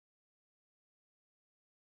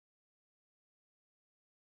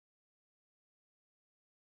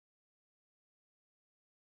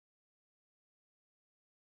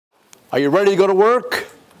Are you ready to go to work?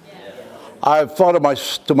 Yes. I've thought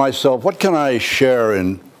to myself, what can I share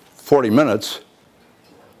in 40 minutes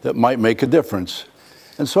that might make a difference?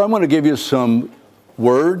 And so I'm going to give you some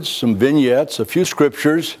words, some vignettes, a few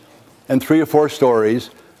scriptures, and 3 or 4 stories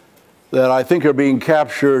that I think are being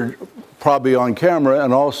captured probably on camera,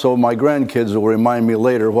 and also my grandkids will remind me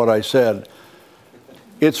later what I said.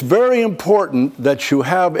 It's very important that you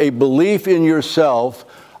have a belief in yourself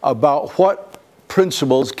about what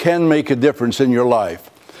principles can make a difference in your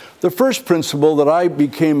life. The first principle that I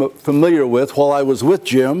became familiar with while I was with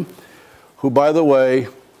Jim, who, by the way,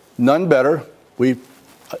 none better.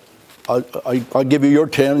 I'll give you your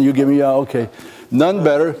 10, you give me, okay. None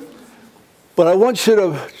better. But I want you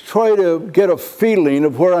to try to get a feeling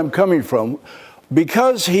of where I'm coming from.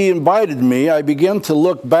 Because he invited me, I began to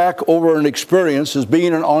look back over an experience as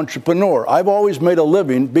being an entrepreneur. I've always made a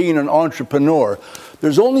living being an entrepreneur.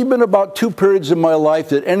 There's only been about 2 periods in my life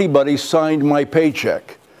that anybody signed my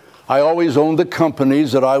paycheck. I always owned the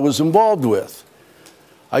companies that I was involved with.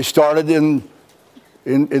 I started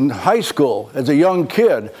in high school as a young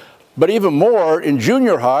kid. But even more, in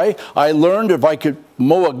junior high, I learned if I could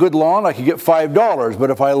mow a good lawn, I could get $5. But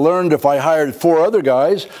if I hired 4 other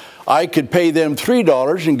guys, I could pay them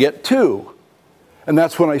 $3 and get 2. And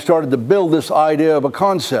that's when I started to build this idea of a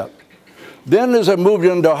concept. Then as I moved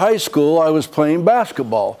into high school, I was playing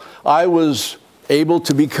basketball. I was able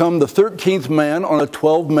to become the 13th man on a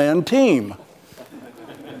 12-man team.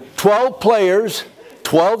 12 players,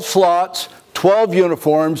 12 slots, 12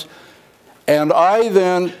 uniforms. And I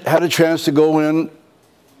then had a chance to go in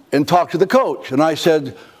and talk to the coach. And I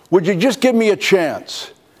said, would you just give me a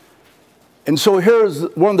chance? And so here's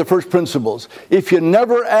one of the first principles. If you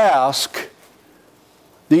never ask,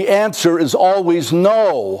 the answer is always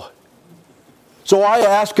no. So I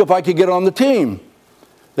asked if I could get on the team.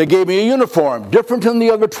 They gave me a uniform, different than the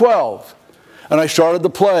other 12. And I started to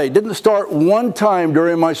play. Didn't start one time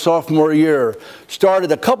during my sophomore year.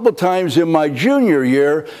 Started a couple times in my junior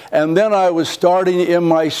year, and then I was starting in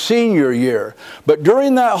my senior year. But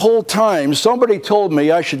during that whole time, somebody told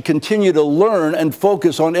me I should continue to learn and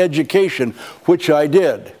focus on education, which I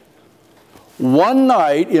did. One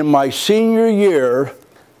night in my senior year,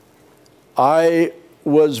 I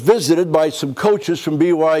was visited by some coaches from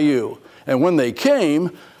BYU. And when they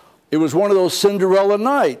came, it was one of those Cinderella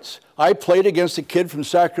nights. I played against a kid from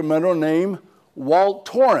Sacramento named Walt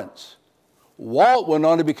Torrance. Walt went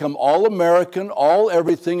on to become All-American,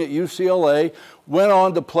 all-everything at UCLA, went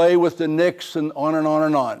on to play with the Knicks and on and on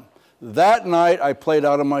and on. That night, I played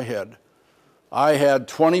out of my head. I had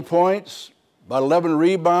 20 points, about 11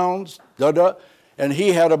 rebounds, and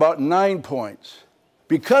he had about 9 points.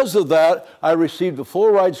 Because of that, I received a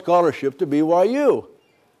full-ride scholarship to BYU,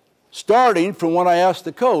 starting from when I asked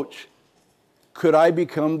the coach, could I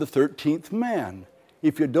become the 13th man?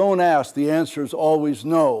 If you don't ask, the answer is always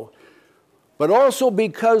no. But also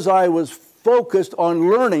because I was focused on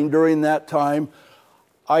learning during that time,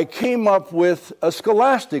 I came up with a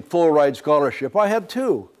scholastic full-ride scholarship. I had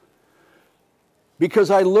 2. Because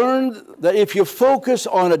I learned that if you focus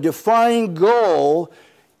on a defined goal,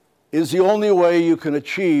 is the only way you can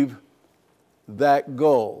achieve that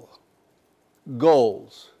goal.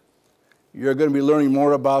 Goals. You're going to be learning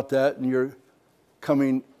more about that in your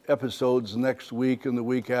coming episodes next week and the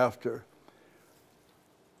week after.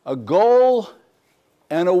 A goal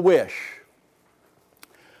and a wish.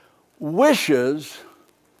 Wishes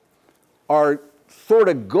are sort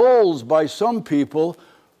of goals by some people,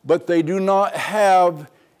 but they do not have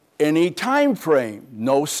any time frame,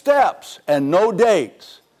 no steps, and no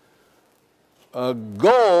dates. A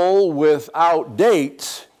goal without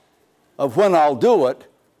dates of when I'll do it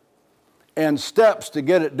and steps to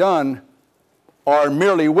get it done are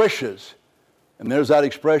merely wishes. And there's that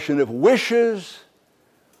expression, if wishes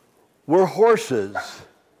were horses,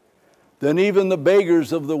 then even the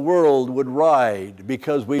beggars of the world would ride,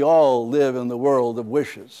 because we all live in the world of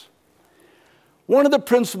wishes. One of the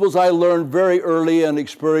principles I learned very early and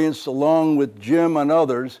experienced along with Jim and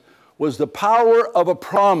others was the power of a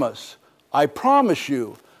promise. I promise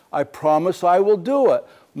you. I promise I will do it.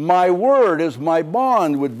 My word is my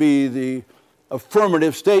bond would be the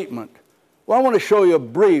affirmative statement. Well, I want to show you a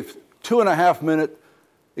brief 2.5-minute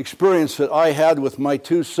experience that I had with my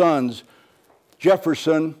 2 sons,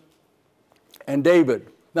 Jefferson and David.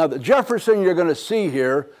 Now, the Jefferson you're going to see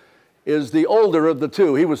here is the older of the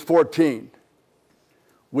 2. He was 14.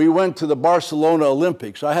 We went to the Barcelona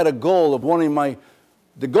Olympics. I had a goal of wanting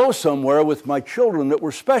to go somewhere with my children that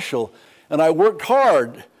were special, and I worked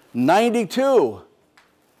hard. 92.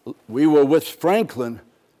 We were with Franklin.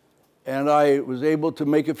 and I was able to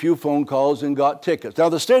make a few phone calls and got tickets. Now,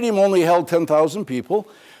 the stadium only held 10,000 people,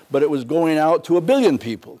 but it was going out to 1 billion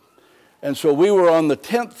people. And so we were on the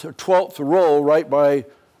 10th or 12th row right by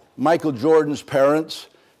Michael Jordan's parents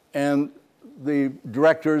and the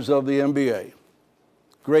directors of the NBA.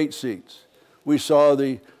 Great seats. We saw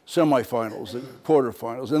the semifinals, the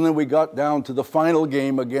quarterfinals, and then we got down to the final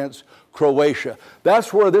game against Croatia.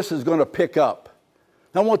 That's where this is going to pick up.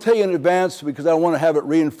 Now, I won't tell you in advance because I want to have it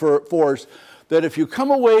reinforced that if you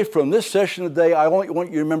come away from this session today, I want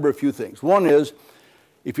you to remember a few things. One is,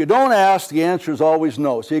 if you don't ask, the answer is always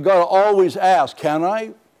no. So you've got to always ask, can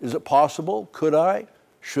I? Is it possible? Could I?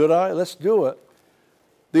 Should I? Let's do it.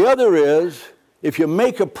 The other is, if you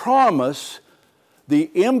make a promise,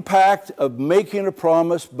 the impact of making a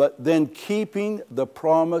promise, but then keeping the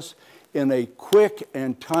promise in a quick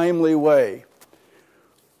and timely way.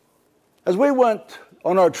 As we went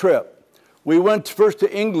on our trip, we went first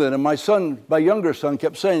to England, and my younger son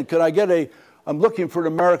kept saying, could I get I'm looking for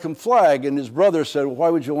an American flag. And his brother said, well, why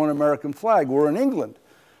would you want an American flag? We're in England.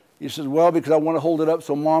 He says, well, because I want to hold it up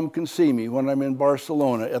so Mom can see me when I'm in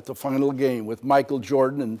Barcelona at the final game with Michael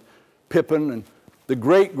Jordan and Pippen and the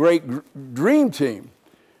great, great dream team.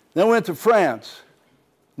 Then we went to France,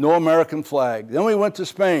 no American flag. Then we went to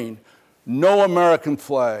Spain, no American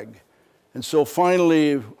flag. And so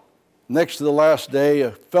finally, next to the last day,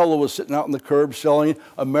 a fellow was sitting out on the curb selling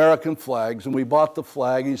American flags, and we bought the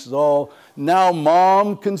flag. He says, oh, now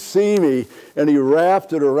Mom can see me. And he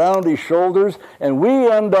wrapped it around his shoulders, and we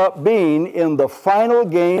end up being in the final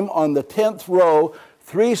game on the 10th row,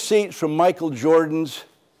 3 seats from Michael Jordan's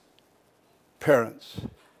parents.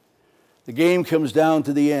 The game comes down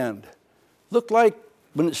to the end. Looked like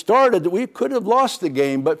when it started that we could have lost the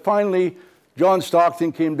game, but finally John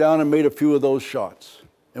Stockton came down and made a few of those shots.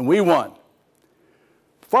 And we won.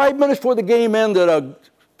 5 minutes before the game ended, a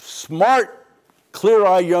smart,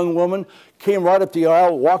 clear-eyed young woman came right up the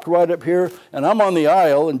aisle, walked right up here, and I'm on the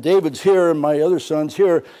aisle, and David's here, and my other son's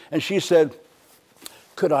here, and she said,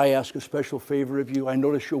 could I ask a special favor of you? I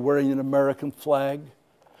notice you're wearing an American flag.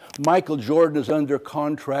 Michael Jordan is under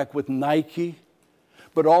contract with Nike,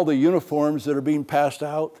 but all the uniforms that are being passed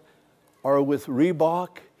out are with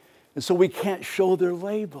Reebok, and so we can't show their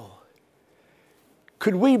label.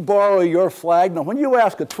 Could we borrow your flag? Now, when you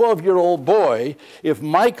ask a 12-year-old boy if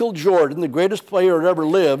Michael Jordan, the greatest player that ever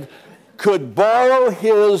lived, could borrow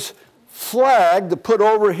his flag to put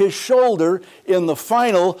over his shoulder in the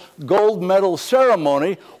final gold medal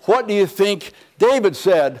ceremony, what do you think David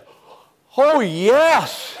said? Oh,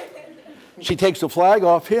 yes! She takes the flag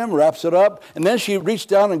off him, wraps it up, and then she reached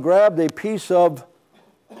down and grabbed a piece of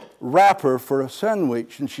wrapper for a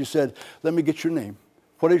sandwich, and she said, let me get your name.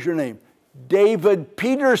 What is your name? David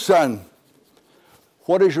Pederson.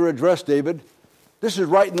 What is your address, David? This is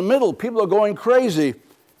right in the middle. People are going crazy.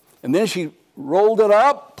 And then she rolled it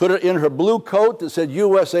up, put it in her blue coat that said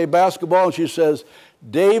USA Basketball, and she says,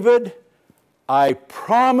 David, I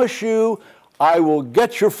promise you I will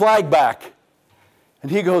get your flag back. And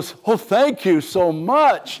he goes, oh, thank you so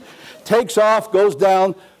much. Takes off, goes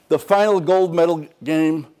down, the final gold medal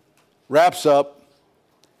game wraps up,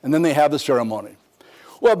 and then they have the ceremony.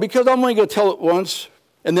 Well, because I'm only going to tell it once,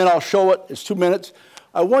 and then I'll show it. It's 2 minutes.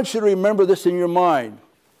 I want you to remember this in your mind.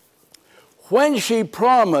 When she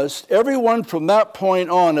promised, everyone from that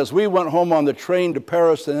point on, as we went home on the train to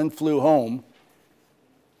Paris and then flew home,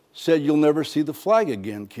 said, you'll never see the flag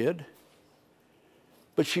again, kid.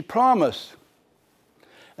 But she promised.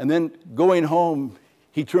 And then going home,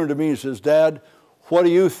 he turned to me and says, Dad, what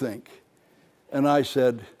do you think? And I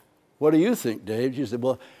said, what do you think, Dave? She said,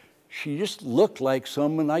 well, she just looked like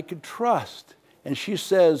someone I could trust. And she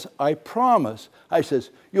says, I promise. I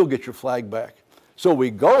says, you'll get your flag back. So we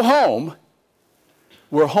go home.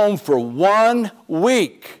 We're home for 1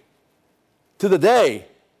 week to the day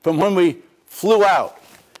from when we flew out.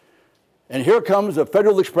 And here comes a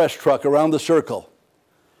Federal Express truck around the circle.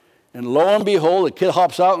 And lo and behold, a kid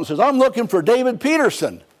hops out and says, I'm looking for David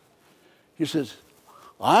Pederson. He says,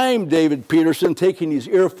 I'm David Pederson, taking his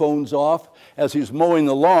earphones off as he's mowing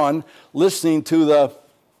the lawn, listening to the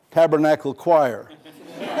Tabernacle Choir.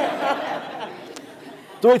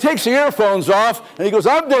 So he takes the earphones off, and he goes,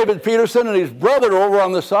 I'm David Pederson, and his brother over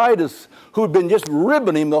on the side who'd been just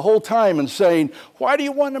ribbing him the whole time and saying, why do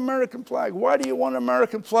you want an American flag? Why do you want an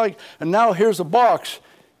American flag? And now here's a box.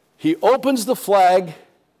 He opens the flag,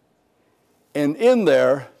 and in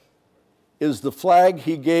there is the flag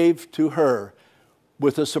he gave to her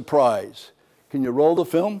with a surprise. Can you roll the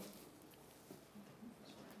film?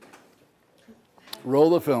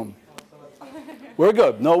 Roll the film. We're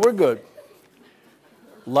good. No, we're good.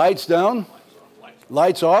 Lights down.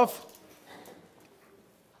 Lights off.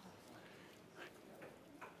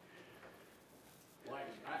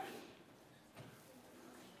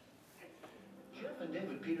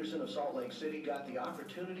 Pederson of Salt Lake City got the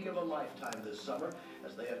opportunity of a lifetime this summer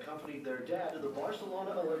as they accompanied their dad to the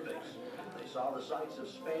Barcelona Olympics. They saw the sights of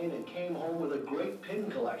Spain and came home with a great pin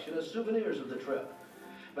collection as souvenirs of the trip.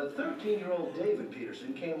 But 13-year-old David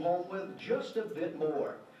Pederson came home with just a bit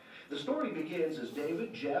more. The story begins as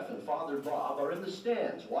David, Jeff, and Father Bob are in the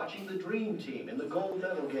stands watching the Dream Team in the gold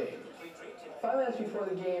medal game. 5 minutes before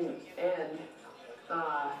the game end,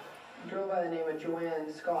 a girl by the name of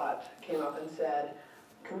Joanne Scott came up and said,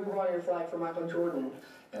 "Can we borrow your flag for Michael Jordan?"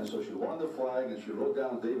 And so she won the flag and she wrote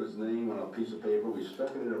down David's name on a piece of paper. We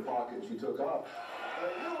stuck it in her pocket and she took off.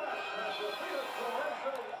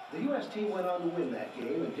 The U.S. team went on to win that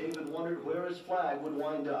game, and David wondered where his flag would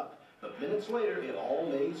wind up. But minutes later, it all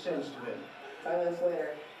made sense to him. 5 minutes later,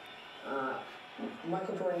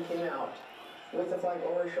 Michael Jordan came out with the flag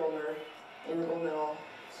over his shoulder in the gold medal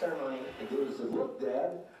ceremony. And David said, "Look,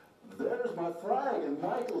 Dad, there's my flag," and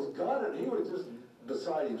Michael's got it. He was just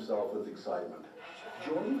beside himself with excitement.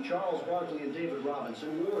 Jordan, Charles Barkley, and David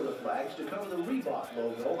Robinson wore the flags to cover the Reebok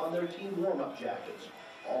logo on their team warm-up jackets.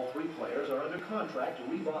 All three players are under contract to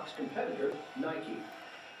Reebok's competitor, Nike.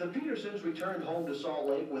 The Pedersons returned home to Salt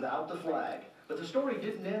Lake without the flag, but the story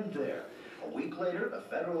didn't end there. A week later, a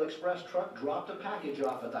Federal Express truck dropped a package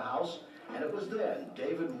off at the house, and it was then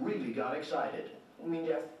David really got excited. Me and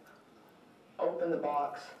Jeff opened the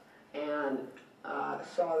box and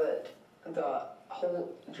saw that the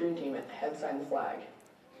whole Dream Team had signed the flag.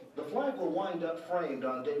 The flag will wind up framed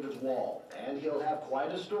on David's wall, and he'll have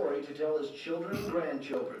quite a story to tell his children and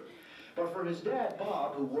grandchildren. But for his dad,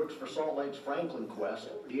 Bob, who works for Salt Lake's Franklin Quest,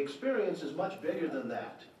 the experience is much bigger than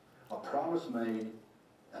that. A promise made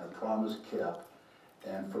and a promise kept.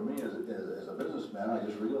 And for me, as a businessman, I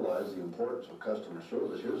just realized the importance of customer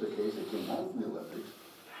service. Here's a case that came home from the Olympics.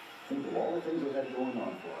 Think of all the things they had going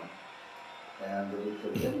on for him. And they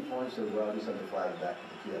could at any point say, "Well, just send the flag back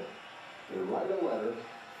to the kid." They write a letter,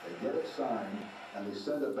 they get it signed, and they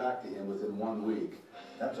send it back to him within 1 week.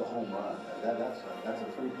 That's a home run. That's a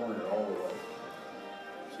three-pointer all the way.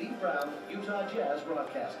 Steve Brown, Utah Jazz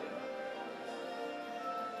Broadcasting.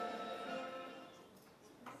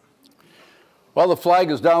 Well, the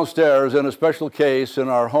flag is downstairs in a special case in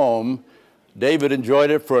our home. David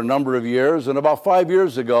enjoyed it for a number of years, and about 5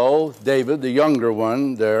 years ago, David, the younger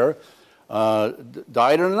one there,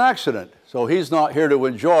 died in an accident. So he's not here to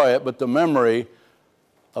enjoy it, but the memory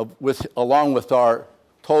of, along with our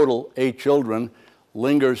total 8 children,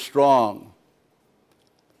 lingers strong.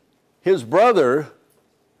 His brother,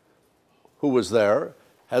 who was there,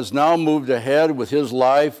 has now moved ahead with his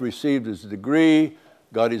life, received his degree,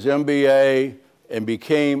 got his MBA, and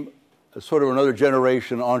became a sort of another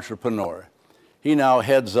generation entrepreneur. He now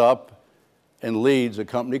heads up and leads a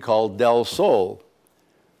company called Del Sol.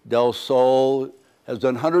 Del Sol has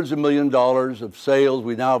done hundreds of millions of sales.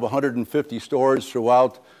 We now have 150 stores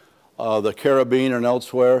throughout the Caribbean and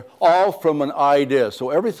elsewhere, all from an idea. So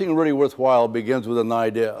everything really worthwhile begins with an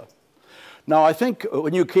idea. Now, I think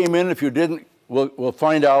when you came in, if you didn't, we'll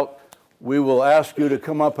find out. We will ask you to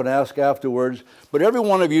come up and ask afterwards. But every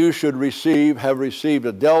one of you should have received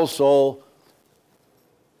a Del Sol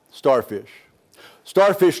starfish.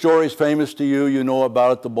 Starfish story is famous to you. You know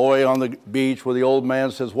about it. The boy on the beach where the old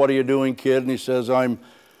man says, "What are you doing, kid?" And he says,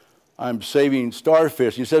 I'm saving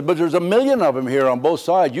starfish. He said, "But there's 1 million of them here on both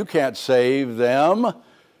sides. You can't save them.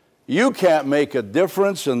 You can't make a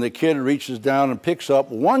difference." And the kid reaches down and picks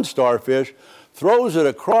up one starfish, throws it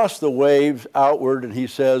across the waves outward, and he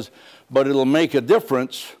says, "But it'll make a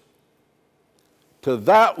difference to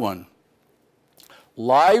that one."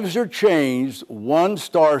 Lives are changed one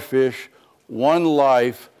starfish, one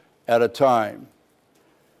life at a time.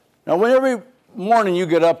 Now, when every morning you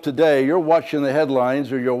get up today, you're watching the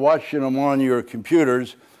headlines or you're watching them on your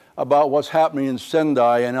computers about what's happening in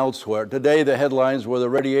Sendai and elsewhere. Today, the headlines where the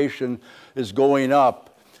radiation is going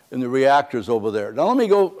up in the reactors over there. Now, let me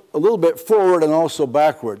go a little bit forward and also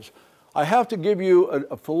backwards. I have to give you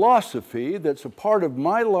a philosophy that's a part of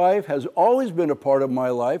my life, has always been a part of my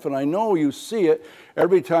life, and I know you see it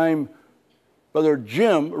every time whether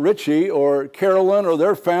Jim, Richie, or Carolyn or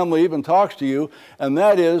their family even talks to you, and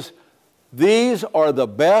that is, these are the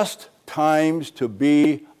best times to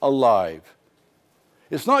be alive.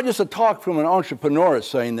 It's not just a talk from an entrepreneur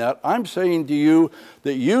saying that. I'm saying to you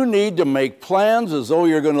that you need to make plans as though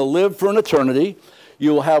you're going to live for an eternity.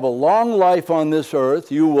 You'll have a long life on this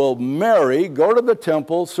earth. You will marry, go to the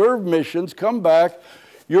temple, serve missions, come back.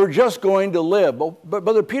 You're just going to live. But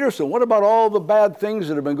Brother Pederson, what about all the bad things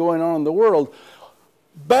that have been going on in the world?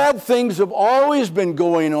 Bad things have always been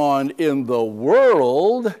going on in the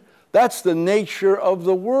world. That's the nature of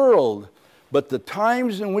the world. But the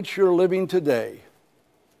times in which you're living today,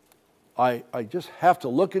 I just have to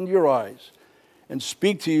look into your eyes and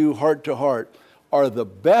speak to you heart to heart, are the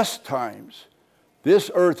best times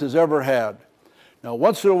this earth has ever had. Now,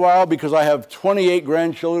 once in a while, because I have 28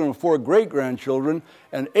 grandchildren and 4 great-grandchildren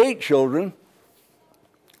and 8 children,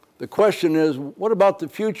 the question is, what about the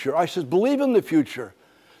future? I said, believe in the future.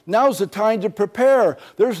 Now's the time to prepare.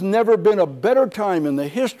 There's never been a better time in the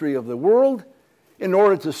history of the world in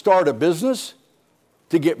order to start a business,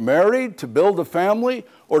 to get married, to build a family,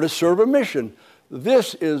 or to serve a mission.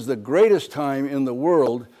 This is the greatest time in the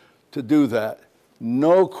world to do that.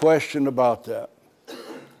 No question about that.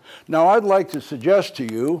 Now, I'd like to suggest to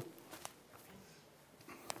you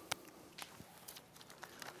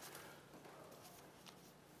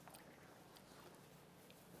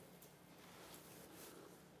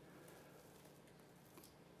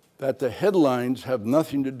that the headlines have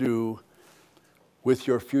nothing to do with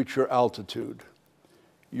your future altitude.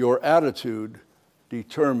 Your attitude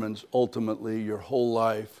determines ultimately your whole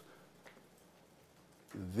life,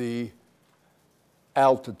 the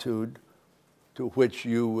altitude to which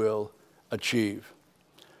you will achieve.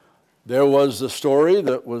 There was a story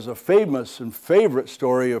that was a famous and favorite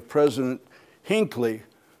story of President Hinckley,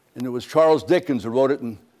 and it was Charles Dickens who wrote it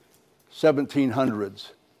in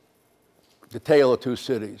 1700s, The Tale of Two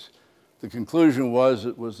Cities. The conclusion was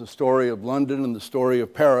it was the story of London and the story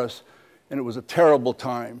of Paris, and it was a terrible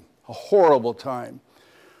time, a horrible time.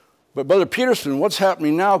 But Brother Pederson, what's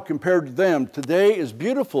happening now compared to them? Today is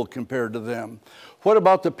beautiful compared to them. What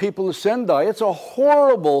about the people of Sendai? It's a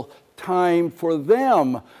horrible time for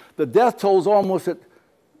them. The death toll is almost at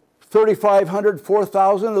 3,500,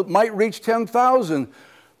 4,000. It might reach 10,000.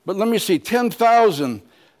 But let me see, 10,000,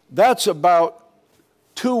 that's about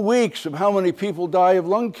 2 weeks of how many people die of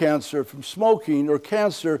lung cancer from smoking or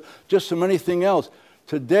cancer, just from anything else.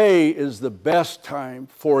 Today is the best time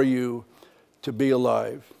for you to be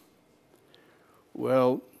alive.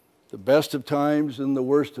 Well, the best of times and the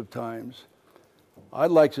worst of times.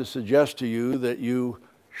 I'd like to suggest to you that you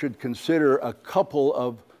should consider a couple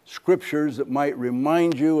of scriptures that might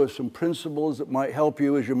remind you of some principles that might help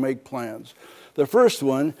you as you make plans. The first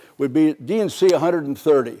one would be D&C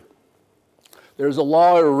 130. There's a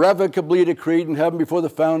law irrevocably decreed in heaven before the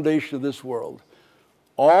foundation of this world.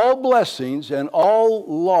 All blessings and all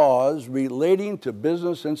laws relating to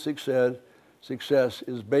business and success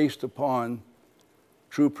is based upon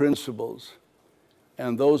true principles.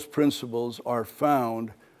 And those principles are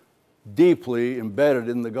found deeply embedded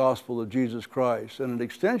in the gospel of Jesus Christ and an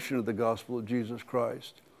extension of the gospel of Jesus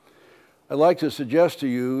Christ. I'd like to suggest to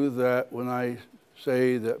you that when I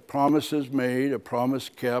say that promises made, a promise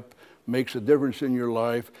kept, makes a difference in your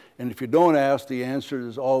life, and if you don't ask, the answer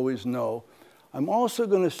is always no. I'm also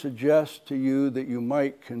going to suggest to you that you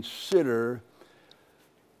might consider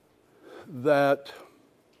that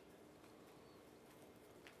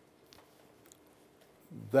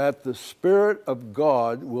the Spirit of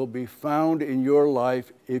God will be found in your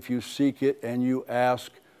life if you seek it and you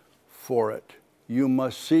ask for it. You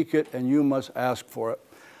must seek it and you must ask for it.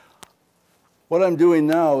 What I'm doing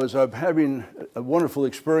now is I'm having a wonderful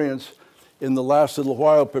experience in the last little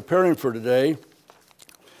while preparing for today,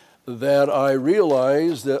 that I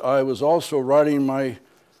realized that I was also writing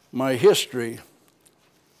my history.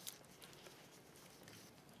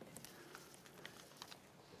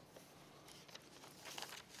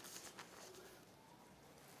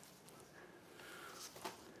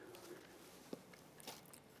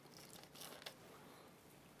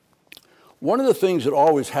 One of the things that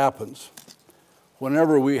always happens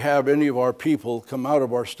whenever we have any of our people come out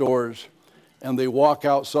of our stores and they walk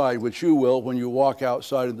outside, which you will when you walk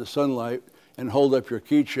outside in the sunlight and hold up your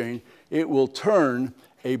keychain, it will turn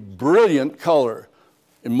a brilliant color.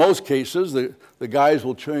 In most cases, the guys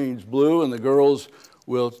will change blue and the girls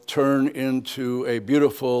will turn into a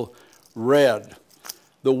beautiful red.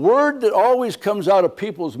 The word that always comes out of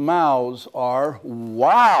people's mouths are,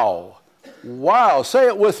 wow. Wow. Say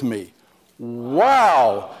it with me.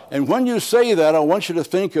 Wow. And when you say that, I want you to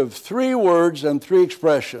think of 3 words and 3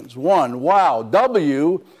 expressions. 1, wow.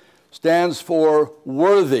 W stands for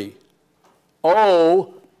worthy.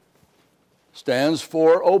 O stands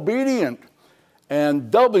for obedient. And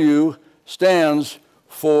W stands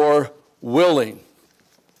for willing.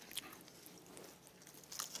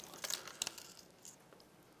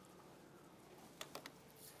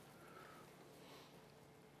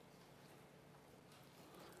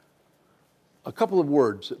 A couple of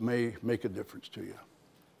words that may make a difference to you.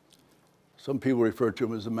 Some people refer to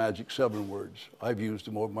them as the magic 7 words. I've used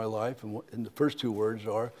them over my life, and the first 2 words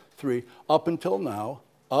are 3. Up until now,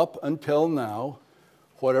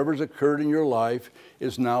 whatever's occurred in your life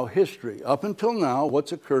is now history. Up until now,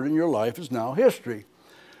 what's occurred in your life is now history.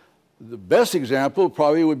 The best example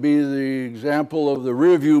probably would be the example of the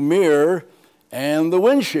rearview mirror and the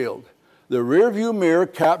windshield. The rearview mirror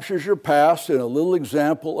captures your past in a little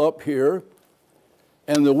example up here,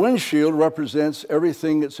 and the windshield represents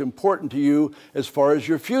everything that's important to you as far as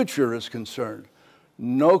your future is concerned.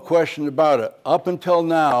 No question about it. Up until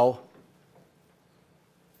now,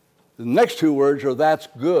 the next two words are "that's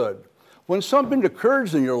good." When something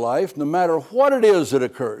occurs in your life, no matter what it is that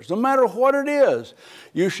occurs, no matter what it is,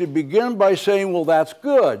 you should begin by saying, well, that's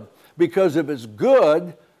good. Because if it's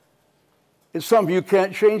good, it's something you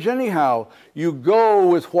can't change anyhow. You go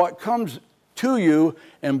with what comes to you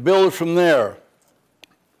and build from there.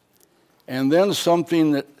 And then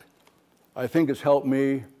something that I think has helped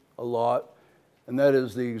me a lot, and that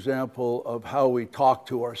is the example of how we talk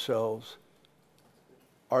to ourselves.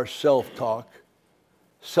 Our self-talk.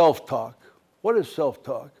 Self-talk. What is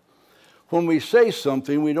self-talk? When we say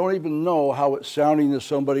something, we don't even know how it's sounding to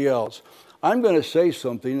somebody else. I'm going to say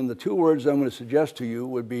something, and the two words I'm going to suggest to you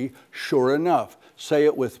would be sure enough. Say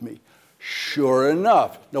it with me. Sure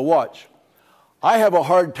enough. Now watch. I have a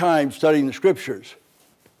hard time studying the scriptures.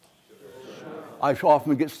 I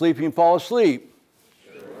often get sleepy and fall asleep.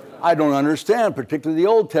 I don't understand, particularly the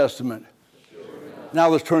Old Testament. Now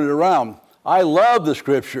let's turn it around. I love the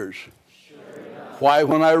scriptures. Why,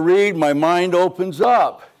 when I read, my mind opens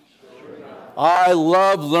up. I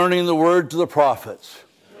love learning the words of the prophets.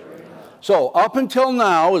 So up until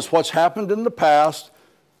now is what's happened in the past.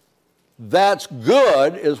 That's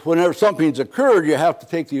good is whenever something's occurred, you have to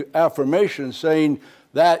take the affirmation saying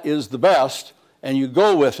that is the best, and you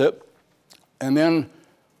go with it. And then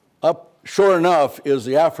up, sure enough, is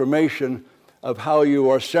the affirmation of how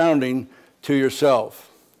you are sounding to yourself.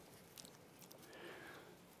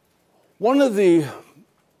 One of the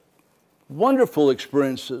wonderful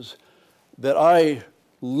experiences that I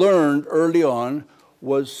learned early on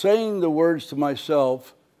was saying the words to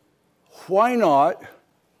myself, why not?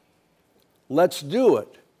 Let's do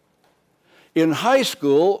it. In high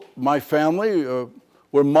school, my family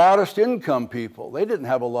were modest income people. They didn't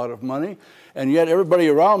have a lot of money, and yet everybody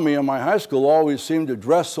around me in my high school always seemed to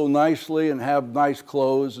dress so nicely and have nice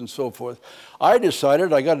clothes and so forth. I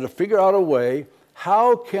decided I got to figure out a way,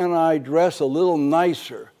 how can I dress a little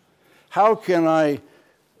nicer? How can I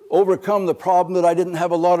overcome the problem that I didn't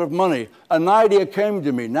have a lot of money? An idea came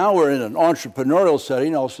to me. Now we're in an entrepreneurial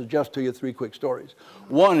setting. I'll suggest to you 3 quick stories.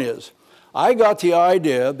 One is, I got the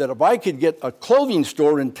idea that if I could get a clothing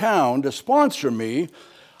store in town to sponsor me,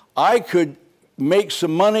 I could make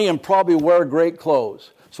some money and probably wear great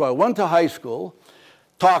clothes. So I went to high school,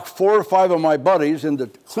 talked 4 or 5 of my buddies into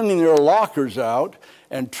cleaning their lockers out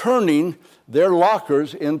and turning their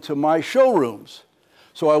lockers into my showrooms.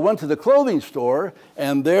 So I went to the clothing store,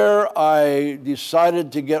 and there I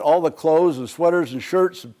decided to get all the clothes and sweaters and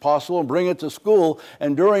shirts if possible and bring it to school.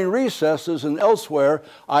 And during recesses and elsewhere,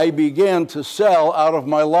 I began to sell out of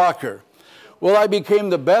my locker. Well, I became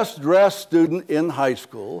the best dressed student in high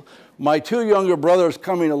school. My 2 younger brothers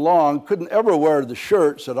coming along couldn't ever wear the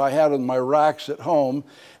shirts that I had in my racks at home,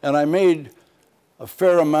 and I made a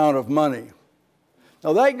fair amount of money.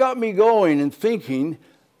 Now that got me going and thinking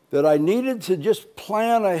that I needed to just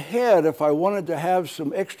plan ahead if I wanted to have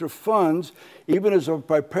some extra funds, even as I'm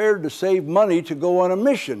prepared to save money to go on a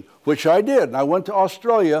mission, which I did. And I went to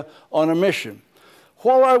Australia on a mission.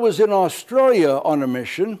 While I was in Australia on a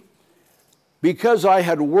mission, because I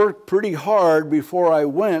had worked pretty hard before I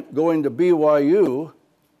went going to BYU,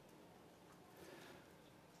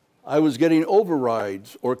 I was getting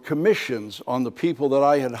overrides or commissions on the people that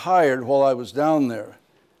I had hired while I was down there.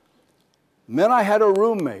 And then I had a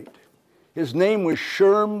roommate. His name was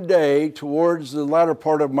Sherm Day towards the latter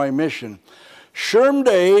part of my mission. Sherm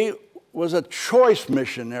Day was a choice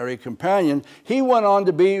missionary companion. He went on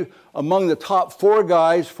to be among the top 4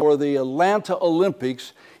 guys for the Atlanta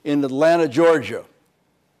Olympics in Atlanta, Georgia.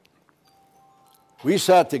 We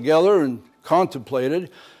sat together and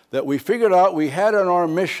contemplated that we figured out we had on our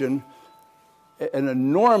mission an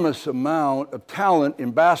enormous amount of talent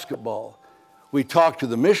in basketball. We talked to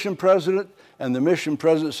the mission president, and the mission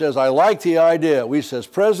president says, I like the idea. We says,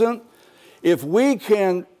 President, if we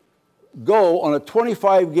can go on a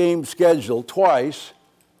 25-game schedule twice,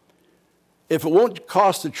 if it won't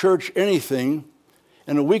cost the church anything,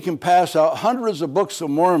 and if we can pass out hundreds of books of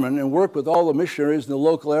Mormon and work with all the missionaries in the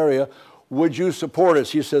local area, would you support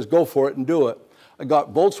us? He says, go for it and do it. I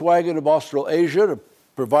got Volkswagen of Australasia to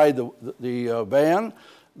provide the van,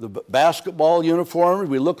 the basketball uniforms.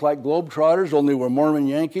 We looked like Globetrotters, only we're Mormon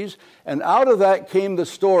Yankees. And out of that came the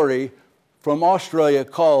story from Australia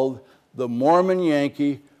called the Mormon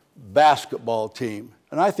Yankee basketball team.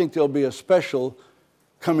 And I think there'll be a special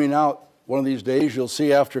coming out one of these days, you'll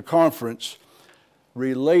see after conference,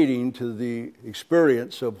 relating to the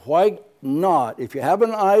experience of why not, if you have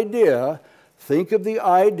an idea, think of the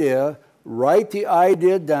idea, write the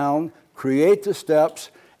idea down, create the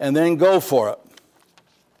steps, and then go for it.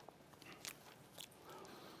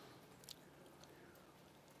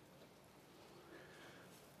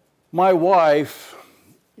 My wife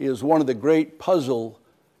is one of the great puzzle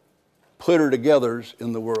putter-togethers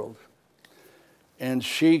in the world. And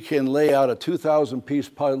she can lay out a 2,000-piece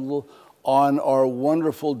puzzle on our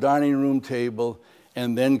wonderful dining room table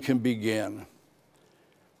and then can begin.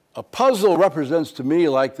 A puzzle represents to me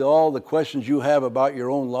like all the questions you have about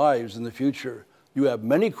your own lives in the future. You have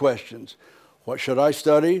many questions. What should I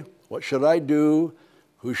study? What should I do?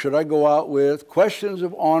 Who should I go out with? Questions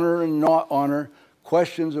of honor and not honor.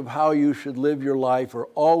 Questions of how you should live your life are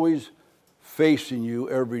always facing you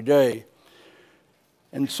every day.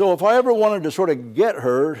 And so if I ever wanted to sort of get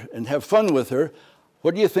her and have fun with her,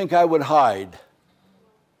 what do you think I would hide?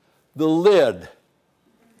 The lid.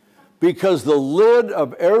 Because the lid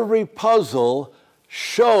of every puzzle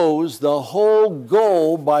shows the whole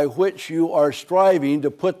goal by which you are striving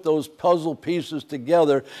to put those puzzle pieces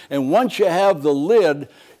together. And once you have the lid,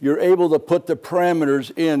 you're able to put the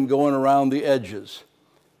parameters in going around the edges.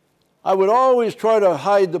 I would always try to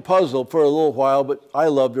hide the puzzle for a little while, but I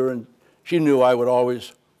loved her and she knew I would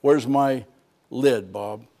always, where's my lid,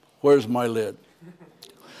 Bob? Where's my lid?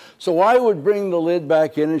 So I would bring the lid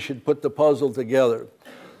back in and she'd put the puzzle together.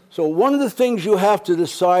 So one of the things you have to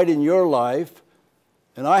decide in your life,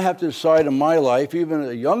 and I have to decide in my life, even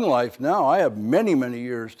a young life now, I have many, many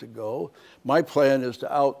years to go. My plan is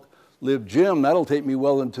to outlive Jim. That'll take me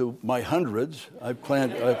well into my hundreds.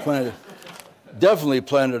 Definitely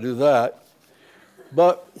plan to do that.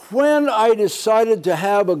 But when I decided to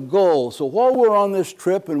have a goal, so while we're on this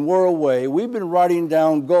trip and we're away, we've been writing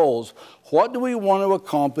down goals. What do we want to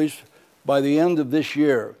accomplish by the end of this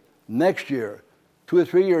year, next year, 2 or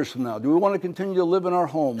 3 years from now? Do we want to continue to live in our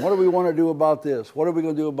home? What do we want to do about this? What are we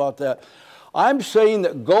going to do about that? I'm saying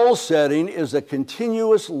that goal setting is a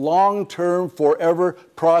continuous, long-term, forever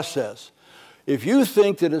process. If you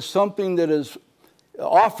think that it's something that is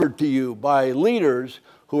offered to you by leaders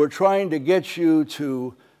who are trying to get you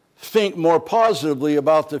to think more positively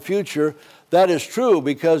about the future, that is true,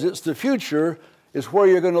 because it's the future is where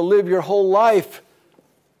you're going to live your whole life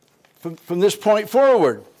from this point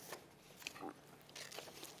forward.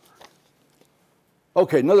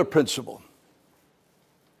 Okay, another principle.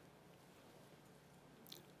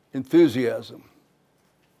 Enthusiasm.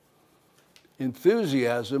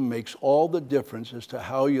 Enthusiasm makes all the difference as to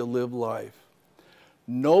how you live life.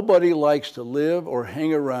 Nobody likes to live or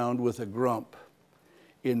hang around with a grump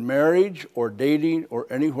in marriage or dating or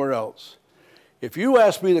anywhere else. If you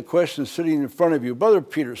ask me the question sitting in front of you, Brother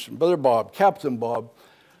Pederson, Brother Bob, Captain Bob,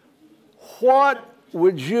 what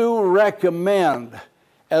would you recommend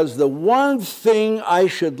as the one thing I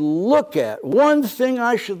should look at,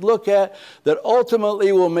 that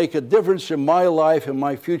ultimately will make a difference in my life and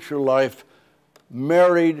my future life,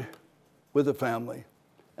 married with a family?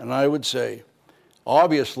 And I would say,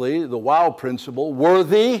 obviously, the WOW principle,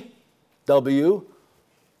 worthy, W,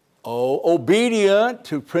 O, obedient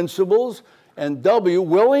to principles, and W,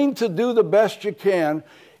 willing to do the best you can.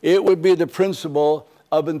 It would be the principle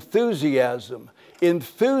of enthusiasm.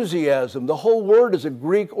 Enthusiasm, the whole word is a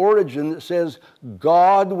Greek origin that says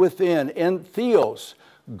God within, entheos,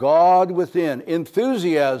 God within,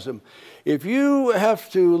 enthusiasm. If you have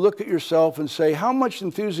to look at yourself and say, how much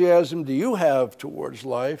enthusiasm do you have towards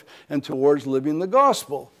life and towards living the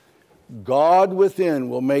gospel? God within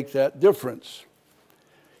will make that difference.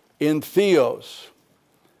 Entheos.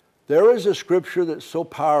 There is a scripture that's so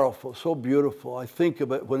powerful, so beautiful. I think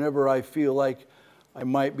of it whenever I feel like I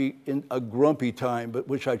might be in a grumpy time, but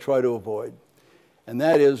which I try to avoid. And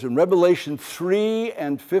that is in Revelation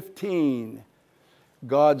 3:15,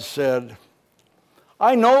 God said,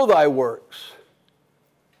 I know thy works,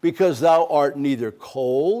 because thou art neither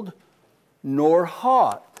cold nor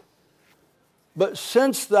hot. But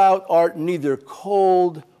since thou art neither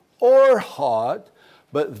cold or hot,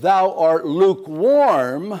 but thou art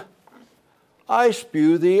lukewarm, I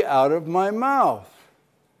spew thee out of my mouth.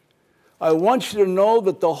 I want you to know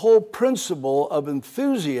that the whole principle of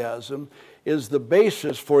enthusiasm is the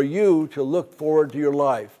basis for you to look forward to your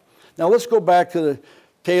life. Now let's go back to the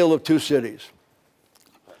tale of two cities.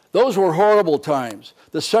 Those were horrible times.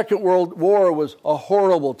 The Second World War was a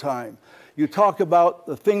horrible time. You talk about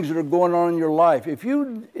the things that are going on in your life. If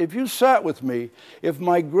you sat with me, if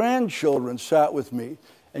my grandchildren sat with me,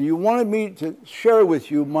 and you wanted me to share with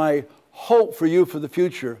you my hope for you for the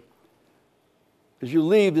future, as you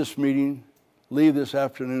leave this meeting, leave this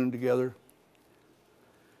afternoon together,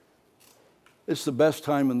 it's the best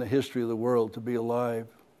time in the history of the world to be alive.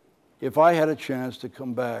 If I had a chance to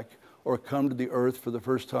come back or come to the earth for the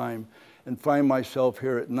first time and find myself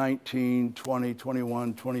here at 19, 20,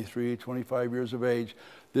 21, 23, 25 years of age,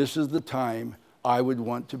 this is the time I would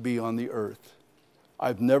want to be on the earth.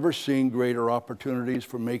 I've never seen greater opportunities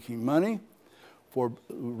for making money, for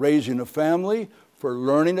raising a family, for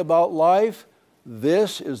learning about life.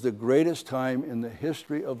 This is the greatest time in the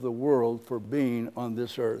history of the world for being on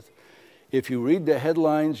this earth. If you read the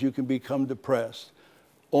headlines, you can become depressed.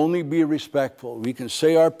 Only be respectful. We can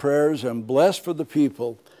say our prayers and bless for the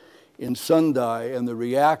people in Sundai and the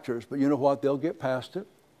reactors, but you know what? They'll get past it.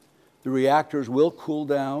 The reactors will cool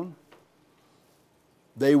down.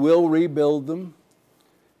 They will rebuild them,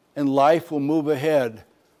 and life will move ahead.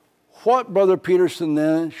 What, Brother Pederson,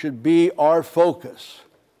 then should be our focus?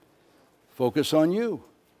 Focus on you.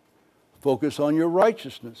 Focus on your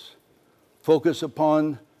righteousness. Focus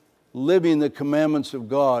upon living the commandments of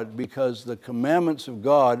God, because the commandments of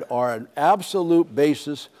God are an absolute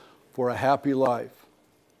basis for a happy life.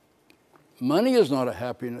 Money is not a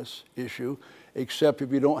happiness issue, except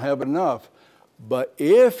if you don't have enough. But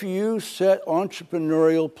if you set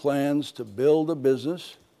entrepreneurial plans to build a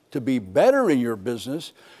business, to be better in your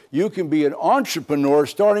business, you can be an entrepreneur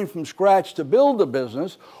starting from scratch to build a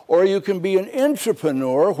business, or you can be an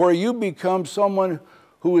entrepreneur where you become someone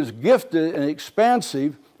who is gifted and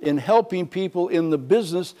expansive in helping people in the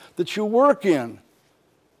business that you work in.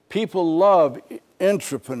 People love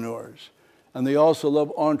entrepreneurs, and they also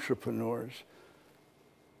love entrepreneurs.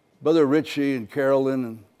 Brother Richie and Carolyn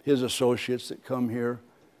and his associates that come here,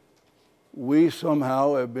 we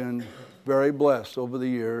somehow have been very blessed over the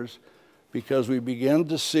years, because we begin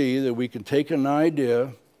to see that we can take an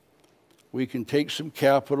idea, we can take some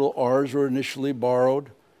capital, ours were initially borrowed,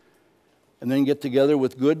 and then get together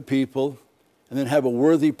with good people, and then have a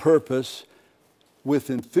worthy purpose with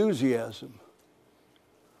enthusiasm,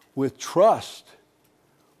 with trust,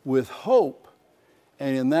 with hope.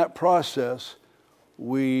 And in that process,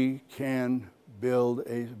 we can build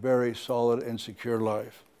a very solid and secure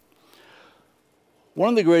life. One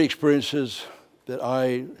of the great experiences that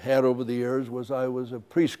I had over the years was I was a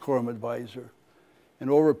priest quorum advisor. And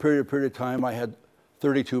over a period of time, I had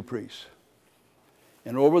 32 priests.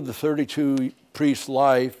 And over the 32 priests'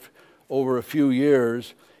 life, over a few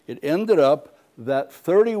years, it ended up that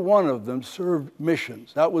 31 of them served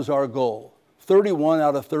missions. That was our goal, 31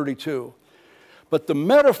 out of 32. But the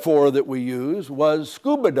metaphor that we used was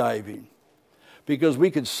scuba diving, because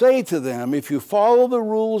we could say to them, if you follow the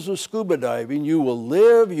rules of scuba diving, you will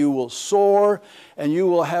live, you will soar, and you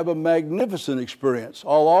will have a magnificent experience.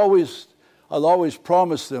 I'll always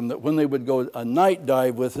promise them that when they would go a night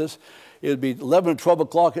dive with us, it would be 11 or 12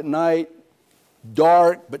 o'clock at night,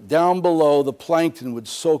 dark, but down below the plankton would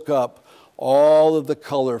soak up all of the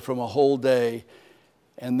color from a whole day.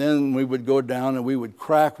 And then we would go down and we would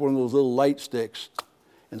crack one of those little light sticks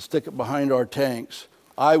and stick it behind our tanks.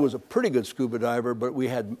 I was a pretty good scuba diver, but we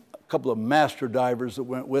had a couple of master divers that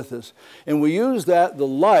went with us. And we used the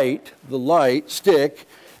light stick,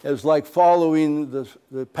 as like following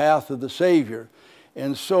the path of the Savior.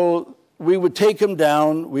 And so we would take them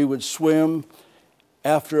down, we would swim.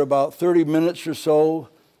 After about 30 minutes or so,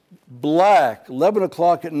 black, 11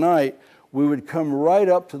 o'clock at night, we would come right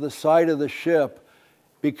up to the side of the ship,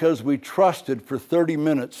 because we trusted for 30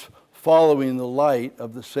 minutes following the light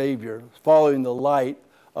of the Savior, following the light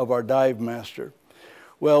of our dive master.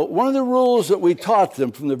 Well, one of the rules that we taught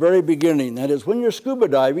them from the very beginning, that is, when you're scuba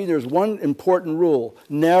diving, there's one important rule: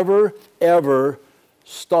 never, ever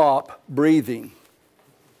stop breathing.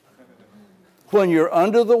 When you're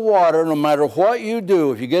under the water, no matter what you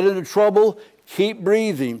do, if you get into trouble, keep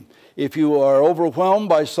breathing. If you are overwhelmed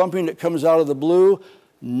by something that comes out of the blue,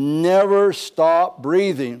 never stop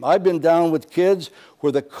breathing. I've been down with kids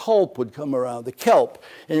where the kelp would come around, and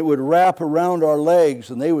it would wrap around our legs,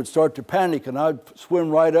 and they would start to panic, and I'd swim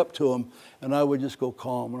right up to them, and I would just go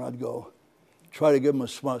calm, and I'd go try to give them a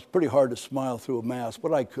smile. It's pretty hard to smile through a mask,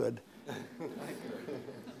 but I could.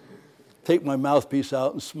 Take my mouthpiece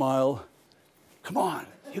out and smile. Come on,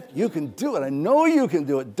 you can do it. I know you can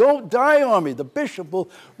do it. Don't die on me. The bishop will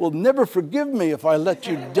never forgive me if I let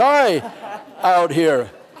you die out here.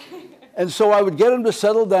 And so I would get him to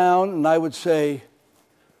settle down, and I would say,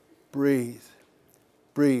 breathe,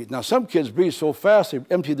 breathe. Now, some kids breathe so fast, they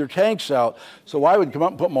empty their tanks out. So I would come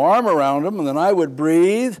up and put my arm around them, and then I would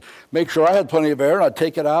breathe, make sure I had plenty of air, and I'd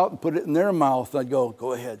take it out and put it in their mouth. And I'd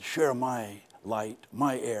go ahead, share my light,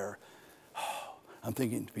 my air. I'm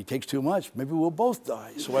thinking, if he takes too much, maybe we'll both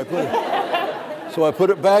die. So I put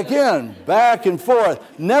it back in, back and forth.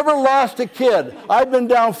 Never lost a kid. I've been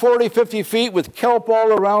down 40, 50 feet with kelp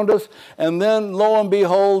all around us, and then, lo and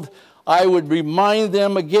behold, I would remind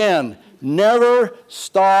them again, never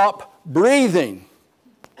stop breathing.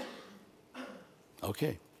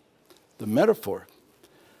 Okay, the metaphor.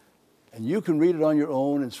 And you can read it on your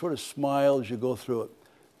own and sort of smile as you go through it.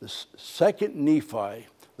 The second Nephi,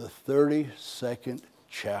 the 32nd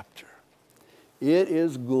chapter. It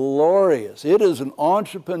is glorious. It is an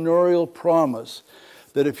entrepreneurial promise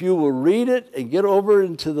that if you will read it and get over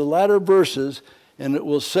into the latter verses, and it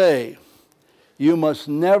will say, you must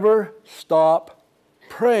never stop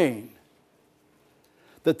praying.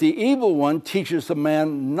 That the evil one teaches the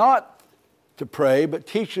man not to pray, but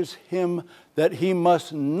teaches him that he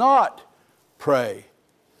must not pray.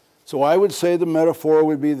 So I would say the metaphor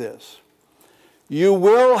would be this. You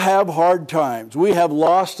will have hard times. We have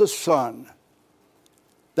lost a son.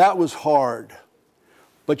 That was hard.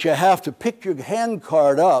 But you have to pick your hand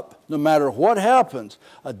card up no matter what happens.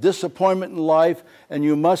 A disappointment in life, and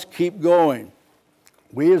you must keep going.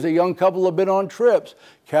 We as a young couple have been on trips.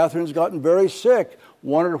 Catherine's gotten very sick,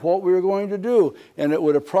 wondered what we were going to do. And it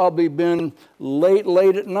would have probably been late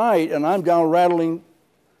at night, and I'm down rattling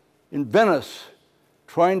in Venice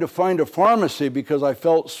trying to find a pharmacy because I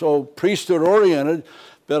felt so priesthood-oriented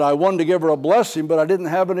that I wanted to give her a blessing, but I didn't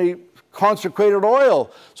have any consecrated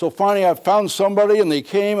oil. So finally I found somebody, and they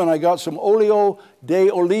came, and I got some oleo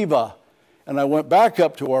de oliva. And I went back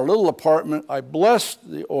up to our little apartment. I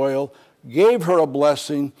blessed the oil, gave her a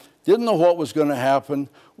blessing, didn't know what was going to happen.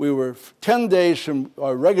 We were 10 days from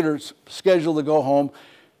our regular schedule to go home,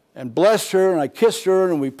 and blessed her, and I kissed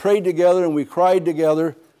her, and we prayed together, and we cried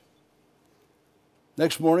together.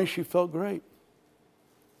 Next morning, she felt great.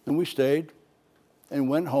 And we stayed and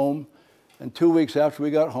went home. And 2 weeks after we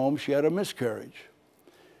got home, she had a miscarriage.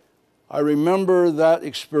 I remember that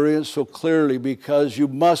experience so clearly because you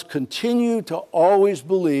must continue to always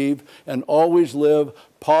believe and always live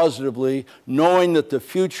positively, knowing that the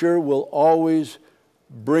future will always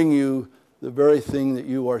bring you the very thing that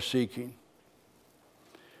you are seeking.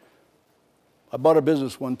 I bought a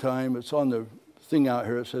business one time. It's on the thing out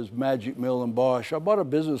here. It says Magic Mill and Bosch. I bought a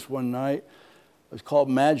business one night. It was called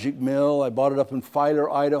Magic Mill. I bought it up in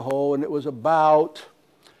Filer, Idaho, and it was about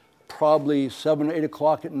probably 7 or 8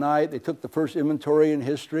 o'clock at night. They took the first inventory in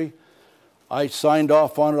history. I signed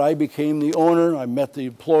off on it. I became the owner. I met the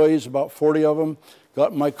employees, about 40 of them,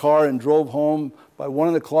 got in my car and drove home. By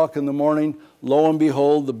 1 o'clock in the morning, lo and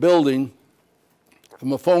behold, the building,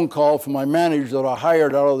 from a phone call from my manager that I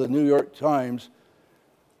hired out of the New York Times,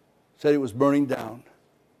 said it was burning down.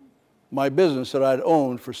 My business that I'd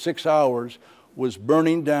owned for 6 hours was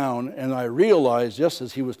burning down, and I realized, just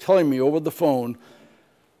as he was telling me over the phone,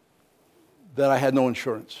 that I had no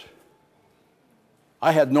insurance.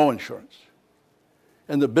 I had no insurance.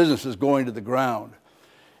 And the business is going to the ground.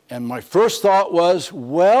 And my first thought was,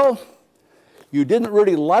 well, you didn't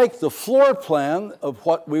really like the floor plan of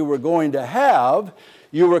what we were going to have.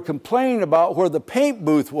 You were complaining about where the paint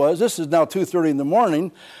booth was. This is now 2:30 in the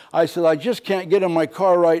morning. I said, I just can't get in my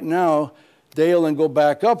car right now, Dale, and go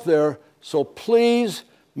back up there. So please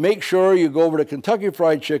make sure you go over to Kentucky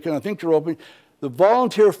Fried Chicken. I think they're open. The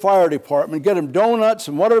volunteer fire department, get them donuts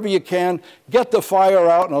and whatever you can. Get the fire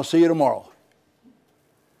out, and I'll see you tomorrow.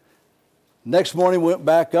 Next morning, went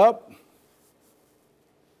back up.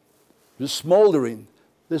 It was smoldering.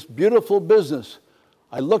 This beautiful business.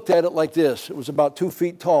 I looked at it like this. It was about 2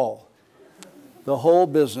 feet tall, the whole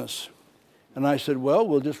business. And I said, well,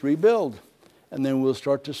 we'll just rebuild, and then we'll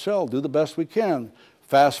start to sell, do the best we can.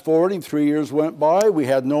 Fast forwarding, 3 years went by. We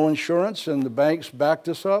had no insurance, and the banks backed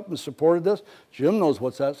us up and supported us. Jim knows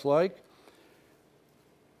what that's like.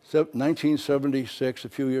 1976, a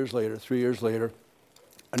few years later, 3 years later,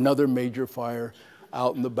 another major fire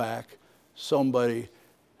out in the back. Somebody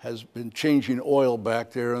has been changing oil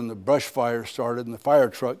back there, and the brush fire started, and the fire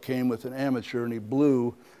truck came with an amateur, and he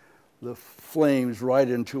blew the flames right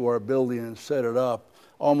into our building and set it up.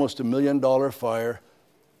 Almost $1 million fire.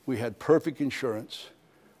 We had perfect insurance,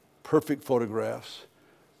 perfect photographs,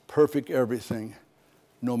 perfect everything.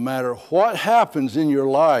 No matter what happens in your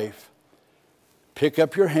life, pick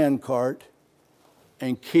up your hand cart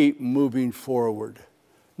and keep moving forward.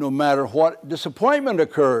 No matter what disappointment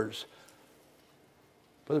occurs.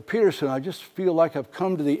 Brother Pederson, I just feel like I've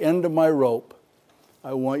come to the end of my rope.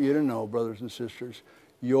 I want you to know, brothers and sisters,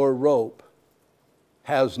 your rope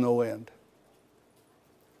has no end.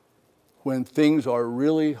 When things are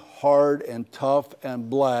really hard and tough and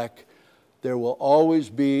black, there will always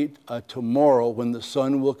be a tomorrow when the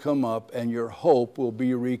sun will come up and your hope will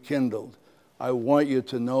be rekindled. I want you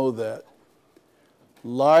to know that.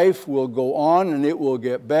 Life will go on and it will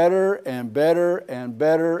get better and better and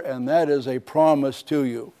better, and that is a promise to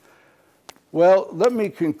you. Well, let me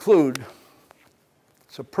conclude.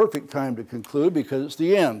 It's a perfect time to conclude because it's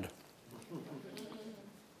the end.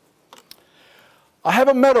 I have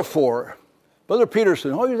a metaphor. Brother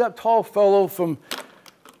Pederson, oh, you're that tall fellow from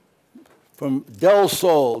Del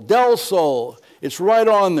Sol. Del Sol. It's right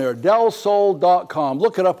on there, delsol.com.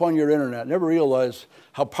 Look it up on your internet. Never realized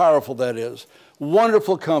how powerful that is.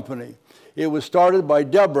 Wonderful company. It was started by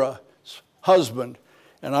Deborah's husband,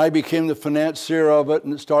 and I became the financier of it,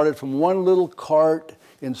 and it started from one little cart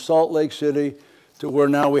in Salt Lake City to where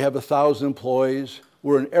now we have 1,000 employees.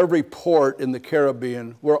 We're in every port in the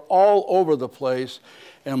Caribbean. We're all over the place,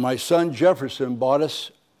 and my son Jefferson bought us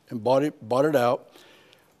and bought it out.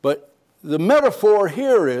 But the metaphor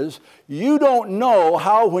here is you don't know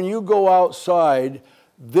how when you go outside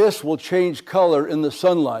this will change color in the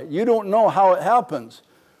sunlight. You don't know how it happens,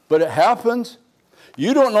 but it happens.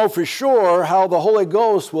 You don't know for sure how the Holy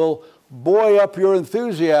Ghost will buoy up your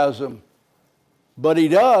enthusiasm, but He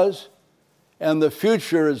does, and the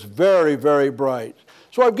future is very, very bright.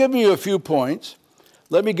 So I've given you a few points.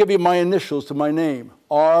 Let me give you my initials to my name,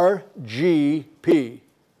 RGP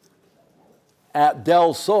at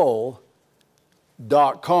delsol.com.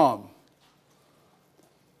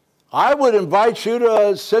 I would invite you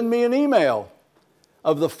to send me an email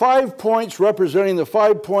of the 5 points representing the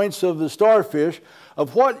 5 points of the starfish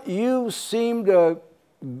of what you seem to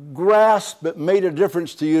grasp that made a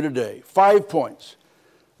difference to you today. 5 points.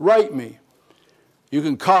 Write me. You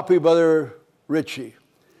can copy Brother Richie.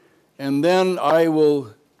 And then I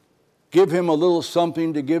will give him a little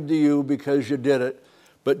something to give to you because you did it.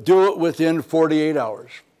 But do it within 48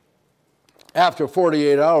 hours. After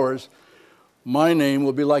 48 hours, my name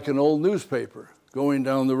will be like an old newspaper going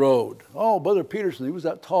down the road. Oh, Brother Pederson, he was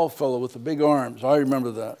that tall fellow with the big arms. I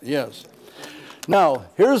remember that, yes. Now,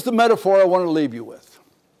 here's the metaphor I want to leave you with.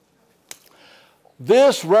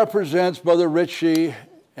 This represents Brother Richie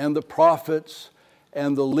and the prophets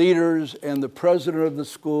and the leaders and the president of the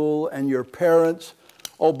school and your parents.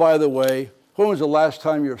 Oh, by the way, when was the last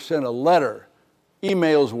time you sent a letter?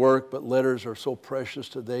 Emails work, but letters are so precious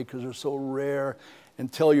today because they're so rare.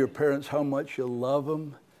 And tell your parents how much you love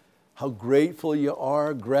them, how grateful you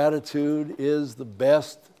are. Gratitude is the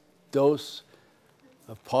best dose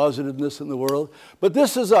of positiveness in the world. But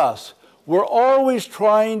this is us. We're always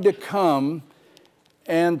trying to come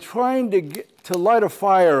and trying to light a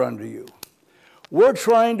fire under you. We're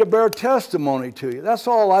trying to bear testimony to you. That's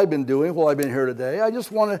all I've been doing while I've been here today. I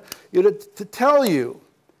just want you to tell you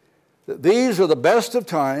that these are the best of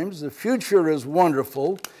times. The future is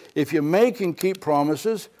wonderful. If you make and keep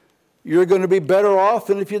promises, you're going to be better off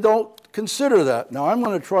than if you don't consider that. Now, I'm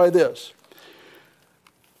going to try this.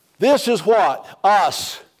 This is what?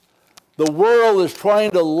 Us. The world is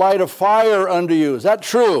trying to light a fire under you. Is that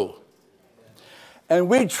true? And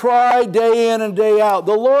we try day in and day out.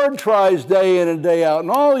 The Lord tries day in and day out.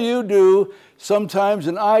 And all you do sometimes,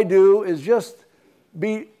 and I do, is just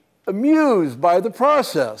be amused by the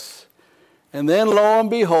process. And then, lo and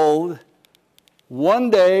behold, one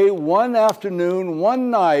day, one afternoon, one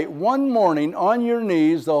night, one morning, on your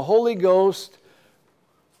knees, the Holy Ghost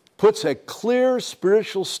puts a clear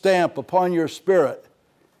spiritual stamp upon your spirit.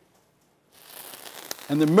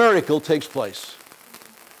 And the miracle takes place.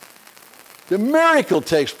 The miracle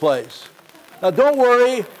takes place. Now, don't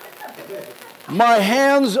worry. My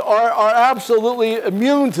hands are absolutely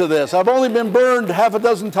immune to this. I've only been burned half a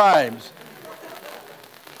dozen times.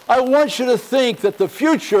 I want you to think that the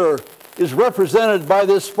future is represented by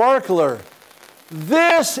this sparkler.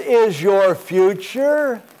 This is your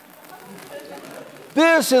future.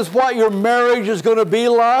 This is what your marriage is going to be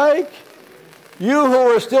like. You who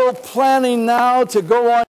are still planning now to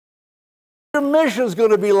go on, your mission is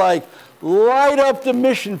going to be like. Light up the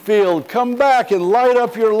mission field. Come back and light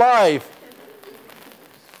up your life.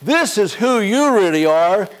 This is who you really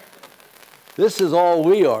are. This is all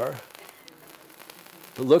we are.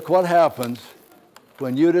 But look what happens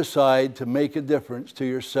when you decide to make a difference to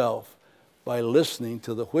yourself by listening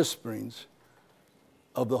to the whisperings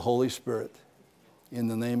of the Holy Spirit. In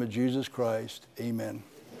the name of Jesus Christ, amen.